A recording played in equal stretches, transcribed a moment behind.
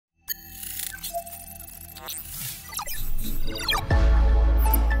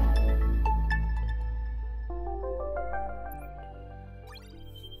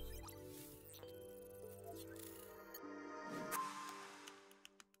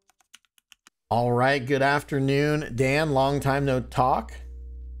All right, good afternoon, Dan. Long time no talk.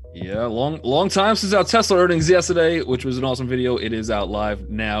 Yeah, long time since our Tesla earnings yesterday, which was an awesome video. It is out live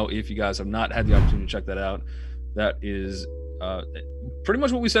now. If you guys have not had the opportunity to check that out, that is uh, pretty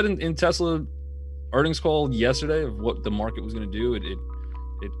much what we said in Tesla earnings call yesterday of what the market was going to do.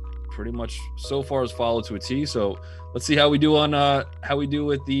 It pretty much so far has followed to a T. So let's see how we do on how we do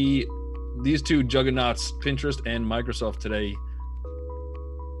with these two juggernauts, Pinterest and Microsoft today.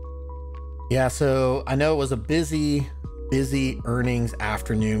 Yeah, so I know it was a busy earnings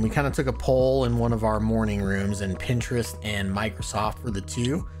afternoon. We kind of took a poll in one of our morning rooms, and Pinterest and Microsoft were the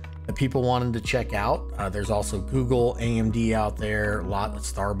two that people wanted to check out. There's also Google, AMD out there, a lot of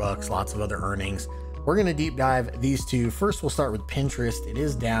Starbucks, lots of other earnings. We're going to deep dive these two. First, we'll start with Pinterest. It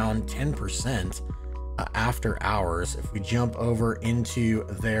is down 10% after hours. If we jump over into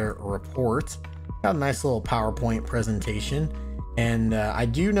their report, got a nice little PowerPoint presentation. And I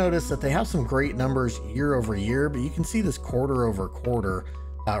do notice that they have some great numbers year over year, but you can see this quarter over quarter.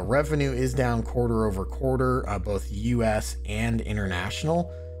 Revenue is down quarter over quarter, both US and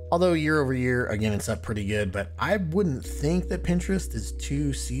international. Although year over year, again, it's up pretty good, but I wouldn't think that Pinterest is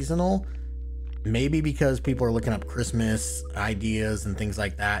too seasonal. Maybe because people are looking up Christmas ideas and things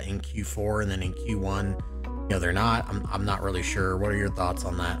like that in Q4, and then in Q1, they're not. I'm not really sure. What are your thoughts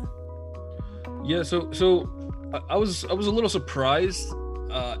on that? Yeah, so I was a little surprised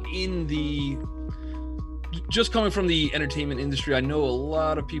in the just coming from the entertainment industry. I know a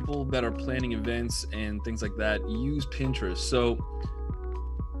lot of people that are planning events and things like that use Pinterest. So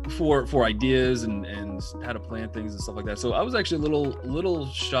for ideas and how to plan things and stuff like that. So I was actually a little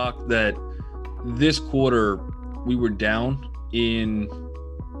shocked that this quarter we were down in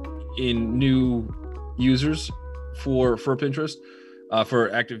new users for Pinterest,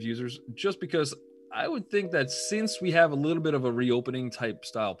 for active users, just because I would think that since we have a little bit of a reopening type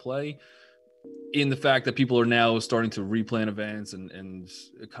style play, in the fact that people are now starting to replan events and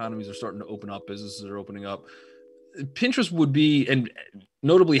economies are starting to open up, businesses are opening up, Pinterest would be, and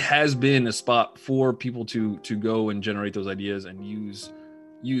notably has been, a spot for people to go and generate those ideas and use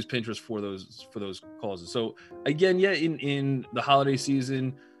Pinterest for those causes. So again, yeah, in the holiday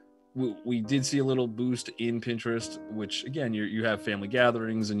season, we did see a little boost in Pinterest, which again, you have family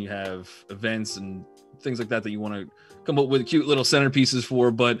gatherings and you have events and things like that you want to come up with cute little centerpieces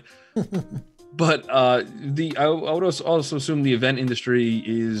for. But I would also assume the event industry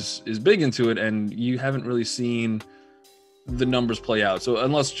is big into it, and you haven't really seen the numbers play out. So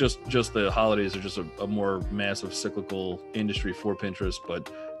unless just the holidays are just a more massive cyclical industry for Pinterest,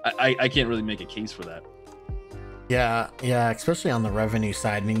 but I can't really make a case for that. Yeah, especially on the revenue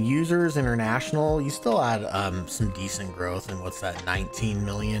side. I mean, users international, you still had some decent growth, and what's that, 19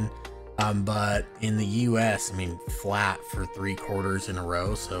 million? But in the US, I mean, flat for 3 quarters in a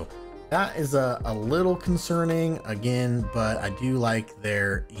row. So that is a little concerning again, but I do like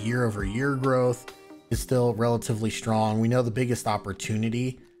their year over year growth is still relatively strong. We know the biggest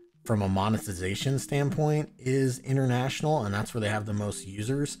opportunity from a monetization standpoint is international, and that's where they have the most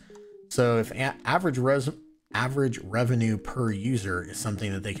users. So if average revenue per user is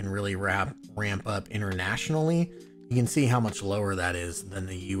something that they can really ramp up internationally, you can see how much lower that is than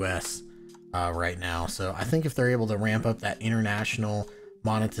the US right now. So I think if they're able to ramp up that international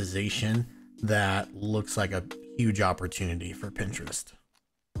monetization, that looks like a huge opportunity for Pinterest.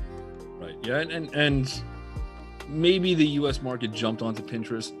 Right. Yeah, and maybe the US market jumped onto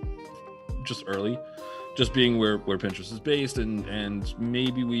Pinterest just early, just being where Pinterest is based, and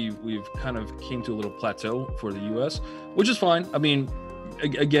maybe we've kind of came to a little plateau for the US, which is fine. I mean,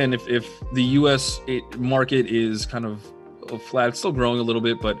 again, if the US market is kind of flat, it's still growing a little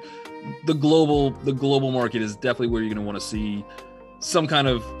bit, but the global market is definitely where you're going to want to see some kind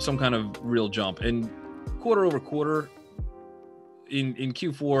of real jump. And quarter over quarter in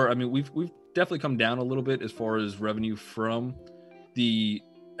Q4, I mean, we've definitely come down a little bit as far as revenue from the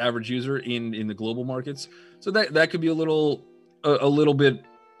average user in the global markets. So that could be a little bit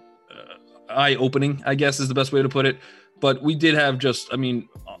eye-opening, I guess is the best way to put it. But we did have just, I mean,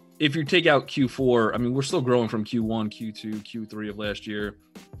 if you take out Q4, I mean, we're still growing from Q1, Q2, Q3 of last year.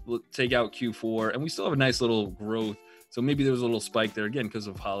 We'll take out Q4, and we still have a nice little growth. So maybe there was a little spike there again because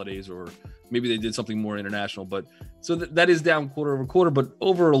of holidays, or maybe they did something more international. But so that is down quarter over quarter, but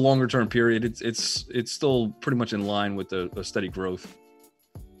over a longer term period, it's still pretty much in line with a steady growth.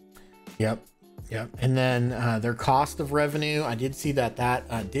 Yep. And then their cost of revenue, I did see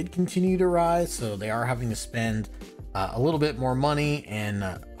that did continue to rise. So they are having to spend a little bit more money, and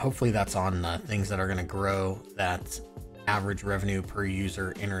hopefully that's on things that are going to grow that average revenue per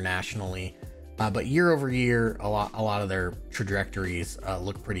user internationally. But year over year, a lot of their trajectories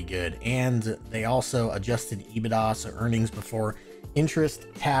look pretty good. And they also adjusted EBITDA, so earnings before interest,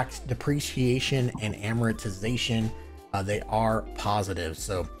 tax, depreciation, and amortization. They are positive.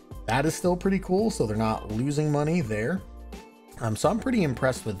 So that is still pretty cool. So they're not losing money there. So I'm pretty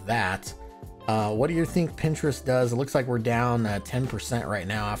impressed with that. What do you think Pinterest does? It looks like we're down 10% right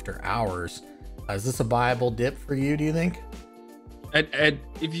now after hours. Is this a viable dip for you, do you think?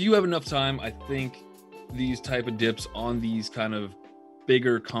 If you have enough time, I think these type of dips on these kind of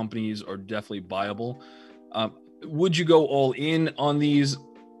bigger companies are definitely viable. Would you go all in on these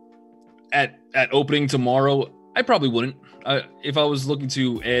at opening tomorrow? I probably wouldn't. If I was looking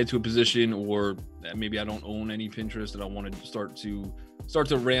to add to a position, or maybe I don't own any Pinterest and I want to start to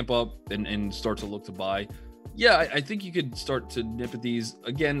ramp up and start to look to buy. Yeah, I think you could start to nip at these.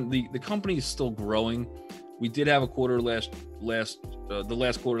 Again, the company is still growing. We did have a quarter the last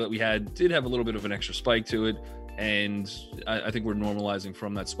quarter that we had did have a little bit of an extra spike to it, and I think we're normalizing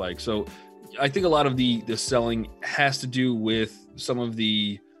from that spike. So I think a lot of the selling has to do with some of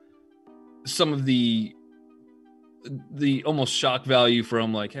the almost shock value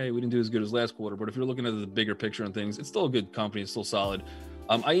from like, hey, we didn't do as good as last quarter. But if you're looking at the bigger picture and things, it's still a good company. It's still solid.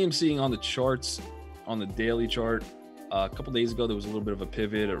 I am seeing on the charts, on the daily chart, a couple days ago, there was a little bit of a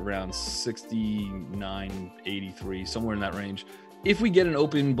pivot around 69.83, somewhere in that range. If we get an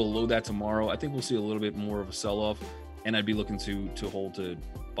open below that tomorrow, I think we'll see a little bit more of a sell-off, and I'd be looking to hold to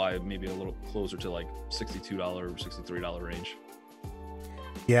buy maybe a little closer to like $62 or $63 range.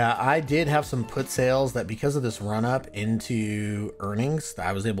 Yeah, I did have some put sales that because of this run up into earnings,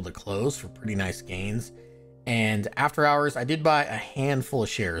 I was able to close for pretty nice gains. And after hours, I did buy a handful of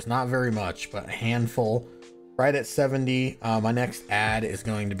shares, not very much, but a handful. Right at 70. My next ad is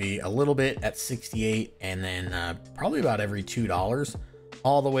going to be a little bit at 68, and then probably about every $2,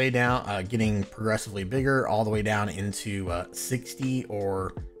 all the way down, getting progressively bigger, all the way down into 60,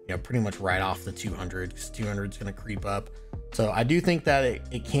 or pretty much right off the 200, because 200 is going to creep up. So I do think that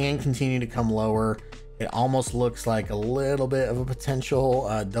it can continue to come lower. It almost looks like a little bit of a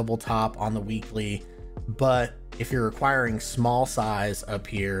potential double top on the weekly, but if you're requiring small size up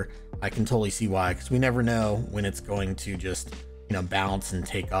here, I can totally see why, because we never know when it's going to just bounce and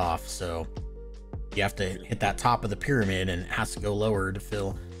take off. So you have to hit that top of the pyramid, and it has to go lower to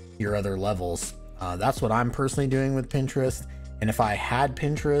fill your other levels. That's what I'm personally doing with Pinterest. And if I had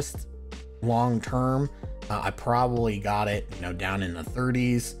Pinterest long term, I probably got it down in the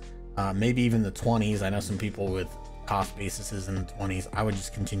 30s, maybe even the 20s. I know some people with cost bases in the 20s. I would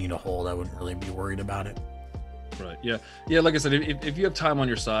just continue to hold. I wouldn't really be worried about it. Right. Yeah. Like I said, if you have time on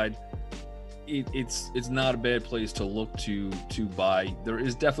your side, it's not a bad place to look to buy. There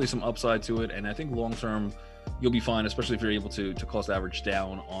is definitely some upside to it, and I think long term you'll be fine, especially if you're able to cost average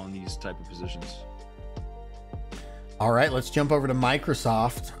down on these type of positions. All right, let's jump over to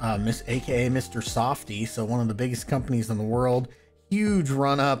Microsoft, aka Mr. Softy. So one of the biggest companies in the world, huge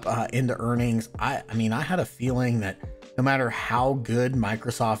run up into earnings. I mean, I had a feeling that no matter how good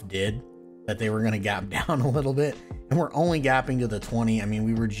Microsoft did, that they were going to gap down a little bit, and we're only gapping to the 20. I mean,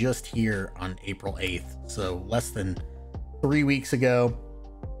 we were just here on April 8th, so less than 3 weeks ago.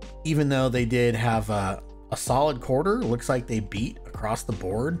 Even though they did have a solid quarter, looks like they beat across the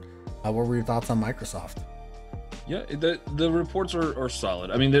board. What were your thoughts on Microsoft? Yeah, the reports are solid.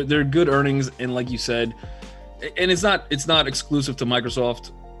 I mean, they're good earnings, and like you said, and it's not exclusive to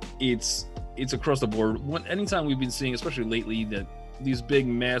Microsoft. It's across the board. Anytime we've been seeing, especially lately, that these big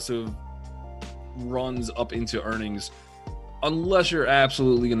massive runs up into earnings, unless you're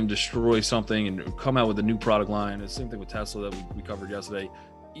absolutely going to destroy something and come out with a new product line. It's the same thing with Tesla that we covered yesterday.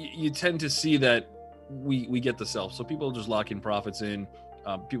 You tend to see that we get the sell. So people just lock in profits in.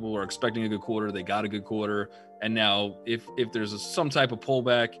 People are expecting a good quarter. They got a good quarter. And now if there's some type of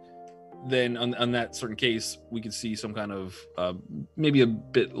pullback, then on that certain case, we could see some kind of maybe a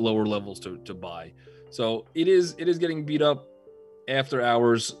bit lower levels to buy. So it is getting beat up after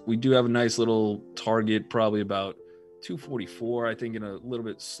hours. We do have a nice little target, probably about 244, I think, in a little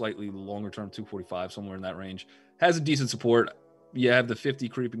bit slightly longer term, 245, somewhere in that range. Has a decent support. You have the 50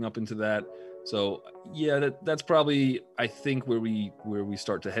 creeping up into that. So yeah, that's probably, I think, where we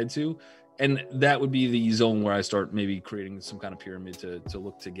start to head to. And that would be the zone where I start maybe creating some kind of pyramid to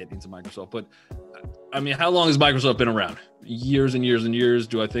look to get into Microsoft. But I mean, how long has Microsoft been around? Years and years and years.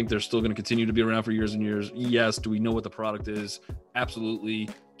 Do I think they're still going to continue to be around for years and years? Yes. Do we know what the product is? Absolutely.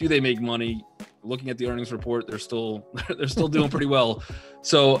 Do they make money? Looking at the earnings report, they're still doing pretty well.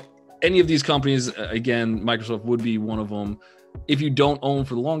 So any of these companies, again, Microsoft would be one of them. If you don't own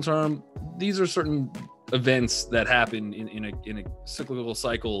for the long term, these are certain events that happen in a cyclical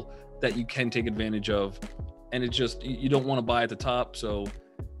cycle that you can take advantage of, and it just, you don't want to buy at the top. So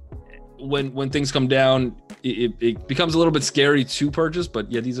when things come down, it becomes a little bit scary to purchase.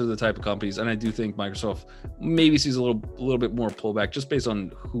 But yeah, these are the type of companies, and I do think Microsoft maybe sees a little bit more pullback just based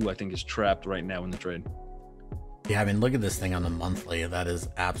on who I think is trapped right now in the trade. Yeah, I mean, look at this thing on the monthly. That is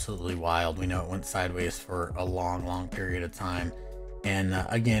absolutely wild. We know it went sideways for a long period of time. And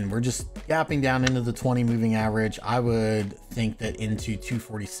again, we're just gapping down into the 20 moving average. I would think that into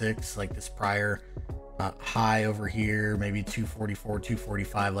 246, like this prior high over here, maybe 244,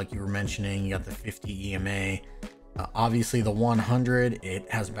 245, like you were mentioning. You got the 50 EMA. Obviously, the 100,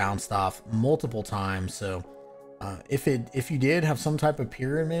 it has bounced off multiple times. So if you did have some type of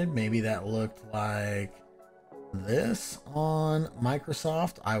pyramid, maybe that looked like this on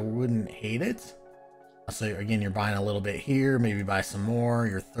Microsoft, I wouldn't hate it. So again, you're buying a little bit here, maybe buy some more,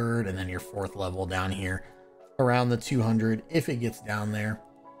 your third, and then your fourth level down here around the 200 if it gets down there.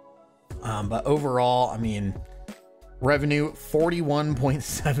 But overall, I mean, revenue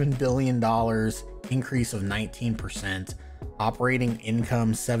 $41.7 billion, increase of 19%. Operating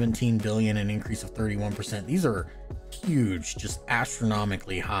income $17 billion, an increase of 31%. These are huge, just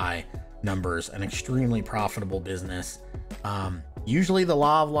astronomically high numbers, an extremely profitable business. Usually the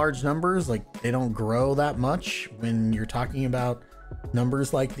law of large numbers, like, they don't grow that much when you're talking about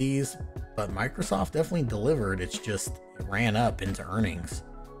numbers like these, but Microsoft definitely delivered. It's just, it ran up into earnings.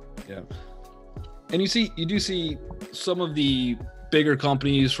 Yeah. And you do see some of the bigger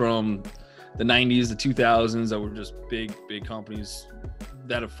companies from the 90s, the 2000s that were just big companies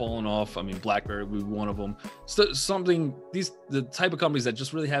that have fallen off. I mean, BlackBerry would be one of them. So the type of companies that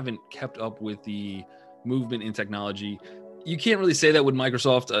just really haven't kept up with the movement in technology. You can't really say that with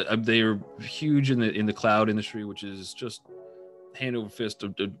Microsoft. They are huge in the cloud industry, which is just hand over fist,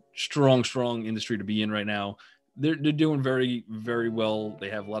 a strong industry to be in right now. They're doing very well. They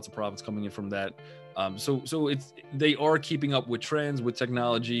have lots of profits coming in from that. So they are keeping up with trends, with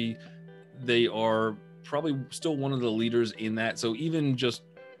technology. They are probably still one of the leaders in that. So even just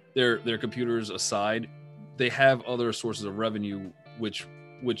their computers aside, they have other sources of revenue which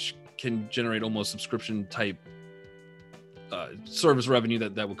can generate almost subscription type service revenue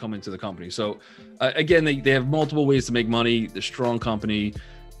that will come into the company. So again, they have multiple ways to make money. They're a strong company.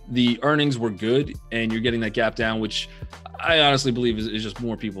 The earnings were good, and you're getting that gap down, which I honestly believe is just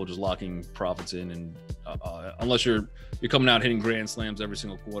more people just locking profits in. And unless you're coming out hitting grand slams every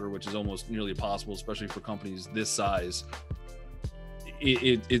single quarter, which is almost nearly impossible, especially for companies this size,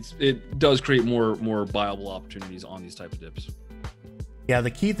 it does create more viable opportunities on these type of dips. Yeah,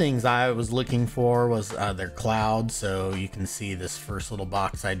 the key things I was looking for was their cloud. So you can see this first little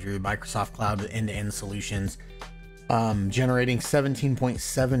box I drew, Microsoft Cloud end-to-end solutions, generating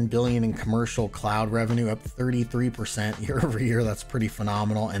 17.7 billion in commercial cloud revenue, up 33% year over year. That's pretty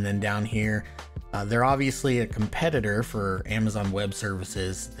phenomenal. And then down here, they're obviously a competitor for Amazon Web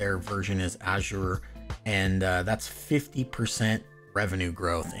Services. Their version is Azure, and that's 50% revenue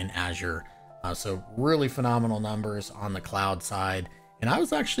growth in Azure. So really phenomenal numbers on the cloud side. And I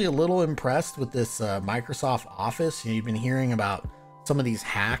was actually a little impressed with this Microsoft Office. You've been hearing about some of these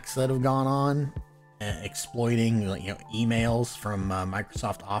hacks that have gone on, exploiting emails from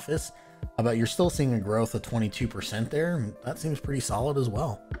Microsoft Office. But you're still seeing a growth of 22% there. That seems pretty solid as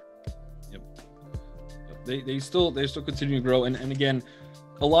well. Yep. They still continue to grow. And again,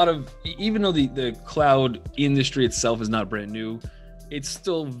 a lot of, even though the cloud industry itself is not brand new, it's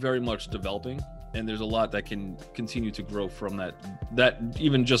still very much developing. And there's a lot that can continue to grow from that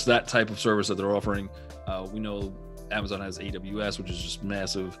even just that type of service that they're offering. We know Amazon has AWS, which is just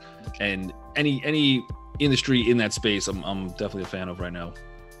massive, and any industry in that space, I'm definitely a fan of right now.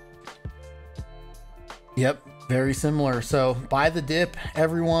 Yep, very similar. So buy the dip,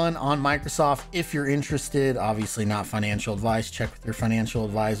 everyone, on Microsoft if you're interested. Obviously not financial advice. Check with your financial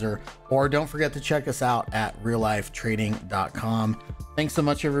advisor, or don't forget to check us out at reallifetrading.com. Thanks so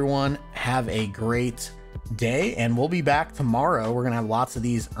much, everyone. Have a great day, and we'll be back tomorrow. We're gonna have lots of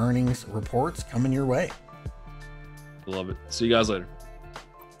these earnings reports coming your way. Love it. See you guys later.